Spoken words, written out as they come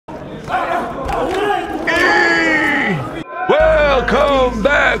Hey! Welcome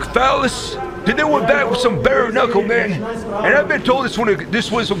back, fellas. Today we're back with some bare knuckle, man. And I've been told this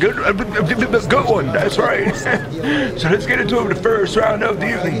was a good one. That's right. So let's get into it with the first round of the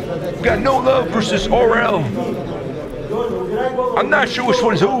evening. We got No Love versus RL. I'm not sure which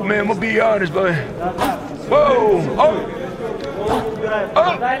one's who, man. We'll be honest, but whoa! Oh! Oh!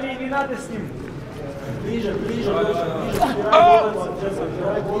 Oh!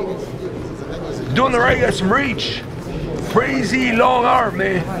 Doing the right, got some reach. Crazy long arm,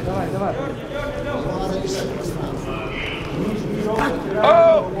 man.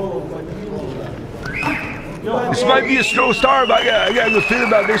 Oh! This might be a slow start, but I got a good feeling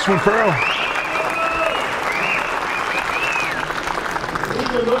about this one, Pearl.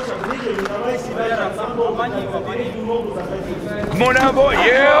 Come on now, boy.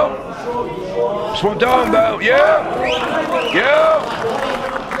 Yeah. That's what I'm talking about. Yeah. Yeah.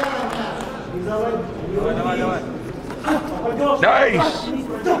 Nice.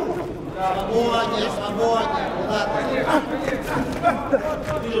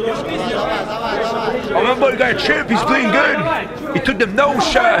 Oh, my boy got a chip. He's playing good. He took the nose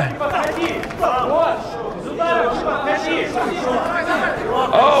shot.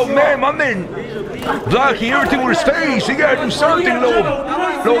 Oh man, my man blocking everything with his face. He gotta do something,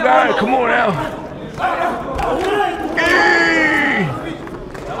 little guy. Come on now. Hey!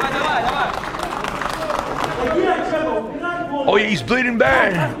 Oh yeah, he's bleeding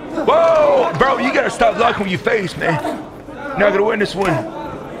bad. Whoa, bro, you gotta stop blocking with your face, man. You're not gonna win this one.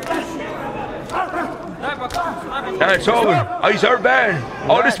 Now it's over. Oh, he's hurt bad.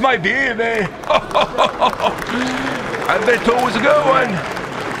 Oh, this might be it, man. I bet it was a good one.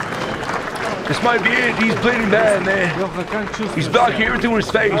 This might be it. He's bleeding bad, man. He's blocking everything with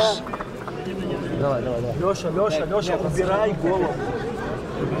his face. Лёша, убирай голову.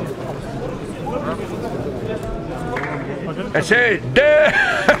 That's it.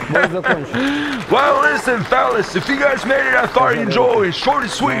 Well, listen, fellas, if you guys made it, I thought you enjoyed. Short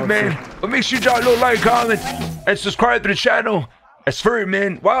and sweet, man. But make sure you drop a little like, comment, and subscribe to the channel. That's for it,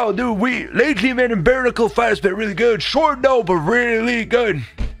 man. Wow, dude, lately, man, the bare knuckle fight's been really good. Short, though, but really good.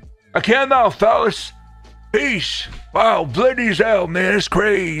 Okay, I'm out, fellas. Peace. Wow, bloody as hell, man. It's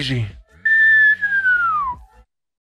crazy.